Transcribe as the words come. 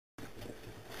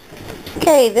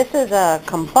Okay, this is a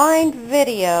combined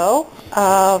video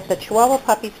of the Chihuahua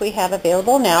puppies we have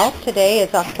available now. Today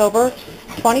is October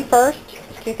 21st,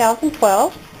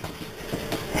 2012.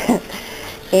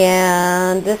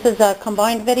 And this is a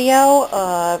combined video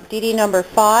of Dee number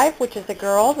 5, which is a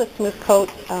girl, the smooth coat,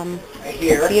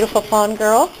 beautiful fawn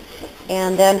girl.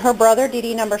 And then her brother,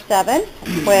 Dee number 7,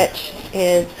 which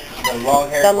is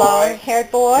the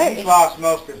long-haired boy. He's lost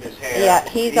most of his hair. Yeah,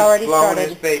 he's already started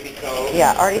his baby coat.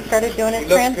 Yeah, already started doing his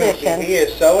transition. He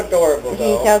is so adorable,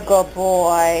 though. He's a good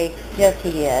boy. Yes,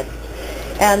 he is.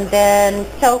 And then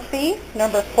Sophie,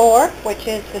 number 4, which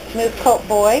is the smooth coat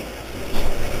boy.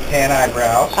 Tan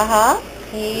eyebrows.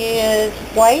 He is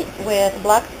white with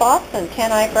black spots and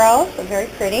tan eyebrows, so very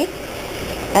pretty.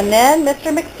 And then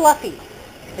Mr. McFluffy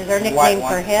is our nickname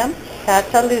for him.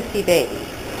 That's a Lucy baby.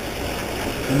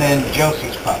 And then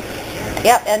Josie's pup.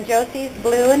 Yep, and Josie's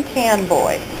blue and tan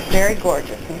boy. Very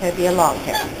gorgeous, and he'll be a long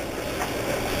hair.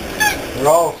 They're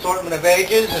all assortment of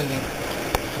ages and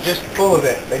just full of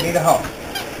it. They need a home.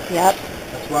 Yep.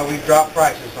 That's why we drop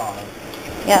prices on them.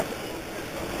 Yep.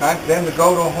 Time for them to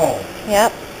go to a home.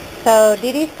 Yep. So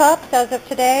Dee pups, as of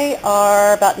today,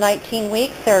 are about 19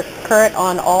 weeks. They're current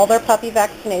on all their puppy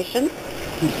vaccinations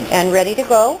and ready to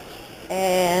go.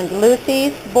 And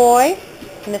Lucy's boy,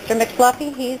 Mr.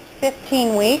 McFluffy, he's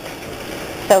 15 weeks.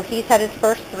 So he's had his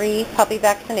first 3 puppy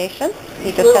vaccinations.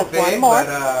 He just has one more.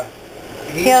 But,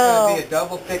 he's going to be a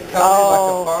double thick cover like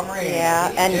a Pomeranian.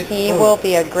 Yeah, and he will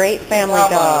be a great family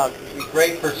dog. He's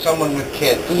great for someone with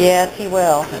kids. Yes, he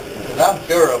will. I'm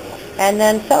durable. And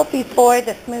then Sophie's boy,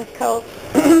 the smooth coat.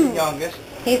 The youngest.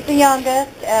 He's the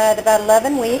youngest at about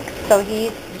 11 weeks, so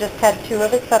he's just had 2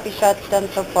 of his puppy shots done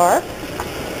so far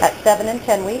at 7 and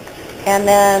 10 weeks. And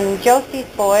then Josie's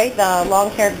boy, the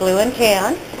long-haired blue and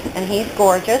tan, and he's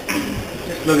gorgeous.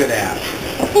 Just look at that.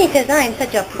 He says, I am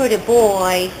such a pretty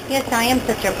boy. Yes, I am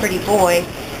such a pretty boy.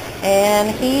 And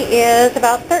he is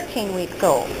about 13 weeks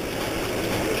old.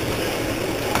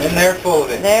 And they're full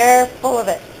of it. They're full of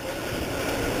it.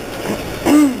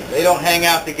 They don't hang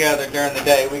out together during the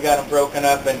day. We got them broken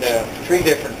up into 3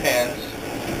 different pens.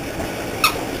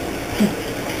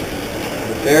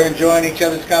 But they're enjoying each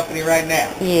other's company right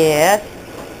now. Yes.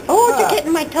 Oh, you're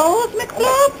getting my toes,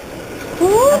 McFluff?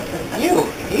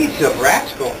 He's a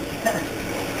rascal.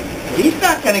 He's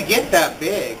not going to get that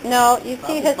big. No, you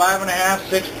see his... 5.5,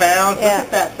 6 pounds. Yeah. Look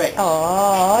at that face.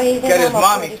 Oh, he's got his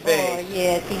mommy's face.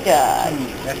 Yes, he does.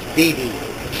 That's Dee.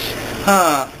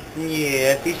 Huh.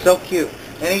 Yes, he's so cute.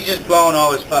 And he's just blowing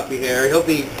all his puppy hair. He'll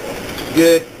be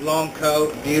good, long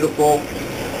coat, beautiful,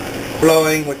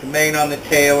 flowing with the mane on the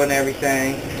tail and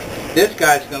everything. This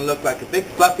guy's going to look like a big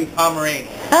fluffy Pomeranian.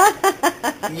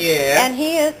 Yeah. And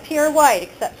he is pure white,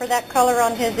 except for that color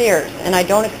on his ears. And I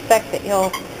don't expect that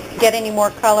he'll get any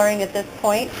more coloring at this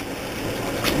point.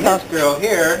 This girl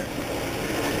here, I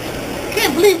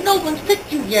can't believe no one's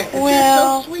picked you yet. Well,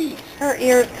 you're so sweet. Her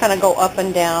ears kind of go up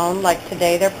and down. Like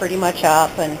today, they're pretty much up,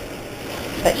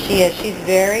 but she's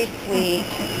very sweet.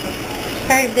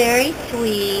 Very, very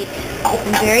sweet.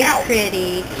 And very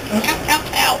pretty.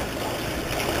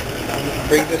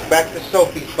 Brings us back to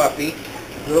Sophie's puppy.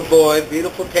 Little boy,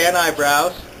 beautiful tan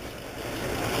eyebrows.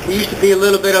 He used to be a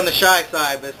little bit on the shy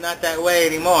side, but it's not that way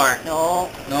anymore. No.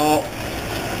 No.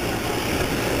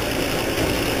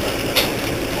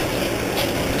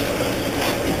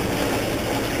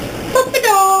 Puppy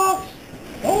dogs!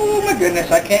 Oh my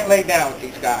goodness, I can't lay down with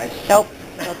these guys. Nope.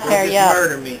 They'll tear you up.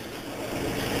 Murder me.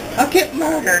 I'll get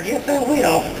murdered. Yes, I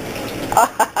will.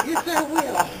 Yes, I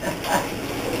will.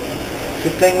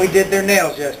 Good thing we did their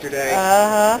nails yesterday.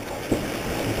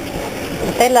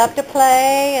 They love to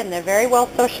play, and they're very well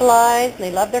socialized, and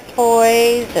they love their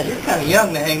toys. And you're kind of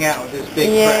young to hang out with this big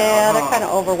crowd. Yeah, they're kind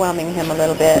of overwhelming him a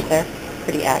little bit. They're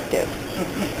pretty active.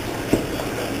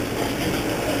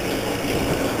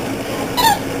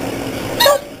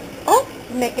 Oh,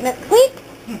 making it squeak.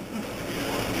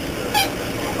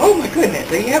 Oh my goodness,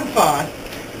 are you having fun?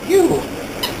 You're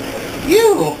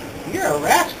a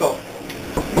rascal.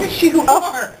 Yes, you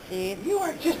are. Geez. You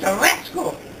are just a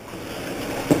rascal.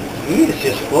 He is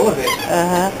just full of it.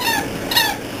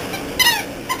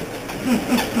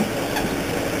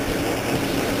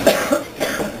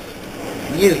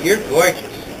 You're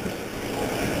gorgeous.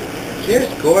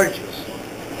 Just gorgeous.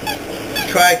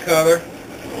 Tricolor.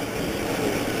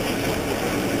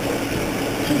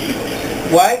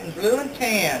 White and blue and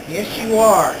tan. Yes, you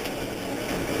are.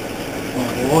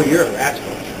 Oh, you're a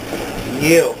rascal.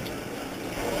 You.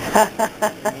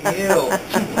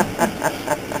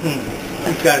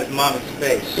 He's got his mama's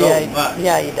face so much.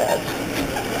 Yeah, he does.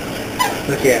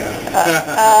 Look at him.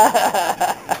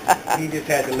 He just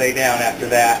had to lay down after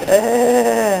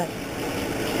that.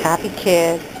 Happy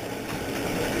kids.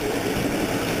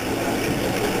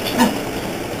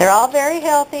 They're all very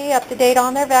healthy, up to date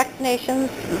on their vaccinations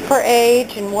for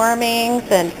age and wormings,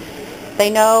 and they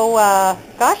know,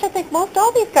 gosh, I think most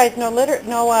all these guys know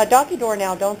doggy door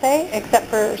now, don't they? Except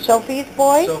for Sophie's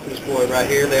boy. Sophie's boy right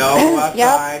here. They all go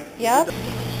outside. Yep.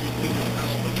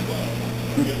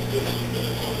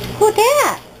 Who's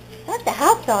that? That's the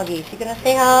house doggies. You gonna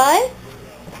say hi?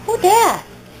 Who's that?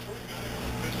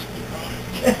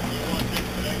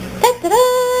 Ta-da!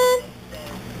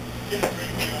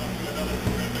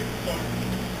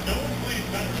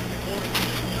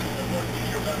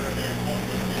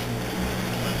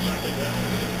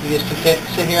 You just content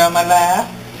to sit here on my lap?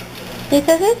 He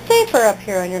says it's safer up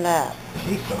here on your lap.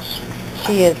 She's so sweet.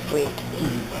 She is sweet.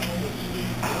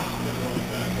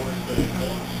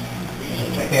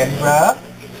 Belly rub?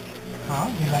 Huh?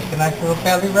 You like a nice little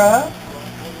belly rub?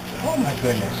 Oh my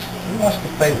goodness. Who wants to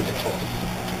play with the toy?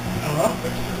 Huh?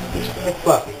 Hey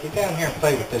Fluffy, get down here and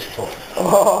play with this toy.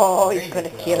 Oh, he's going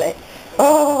to kill it.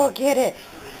 Oh, get it.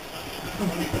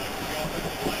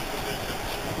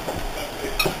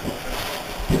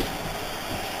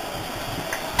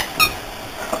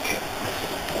 Okay.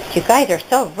 You guys are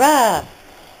so rough.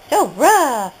 So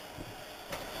rough.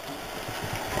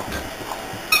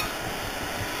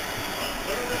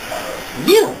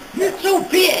 You're so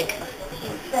big.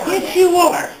 Yes, you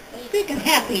are. Big and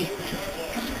happy.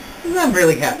 I'm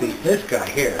really happy. This guy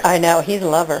here. I know, he's a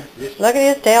lover. Look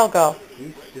at his tail go.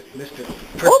 He's just Mr.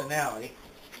 Personality.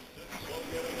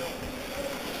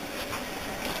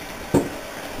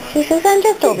 She says, I'm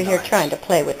just over here trying to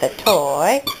play with the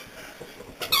toy.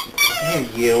 Here,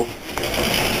 you.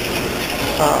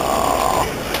 Oh,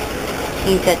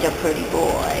 he's such a pretty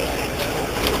boy.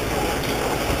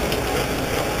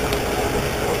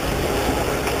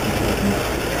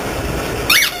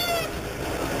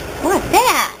 What's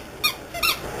that?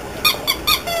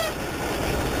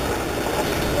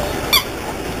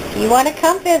 You want to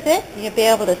come visit, you'll be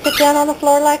able to sit down on the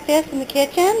floor like this in the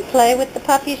kitchen, play with the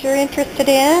puppies you're interested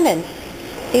in, and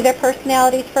see their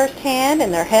personalities firsthand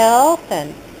and their health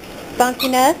and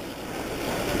spunkiness.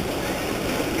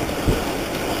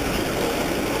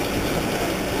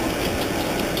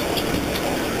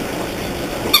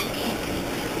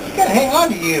 You gotta hang on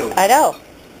to you. I know.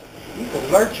 He's a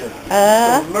lurcher. He's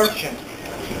a lurchin'.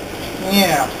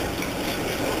 Yeah.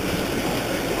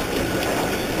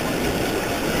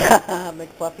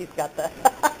 McFluffy's got the...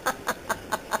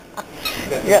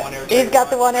 He's got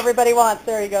the one everybody wants.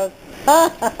 There he goes.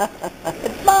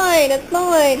 It's mine. It's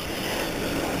mine.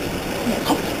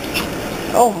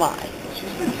 Oh, my.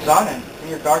 She's been sunning in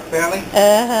your dark valley.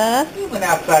 Uh-huh. You went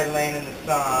outside laying in the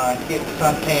sun, getting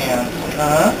sun tans.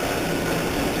 Uh-huh.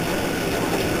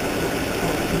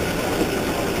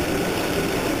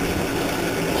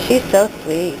 She's so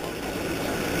sweet.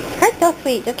 Her so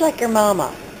sweet, just like your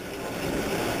mama.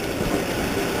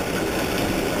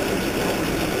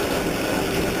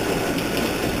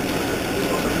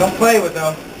 Come play with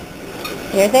them.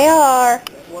 Here they are.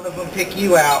 One of them pick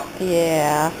you out.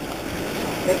 Yeah.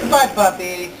 Say goodbye,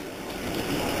 puppies.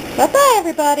 Bye-bye,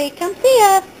 everybody. Come see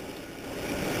us.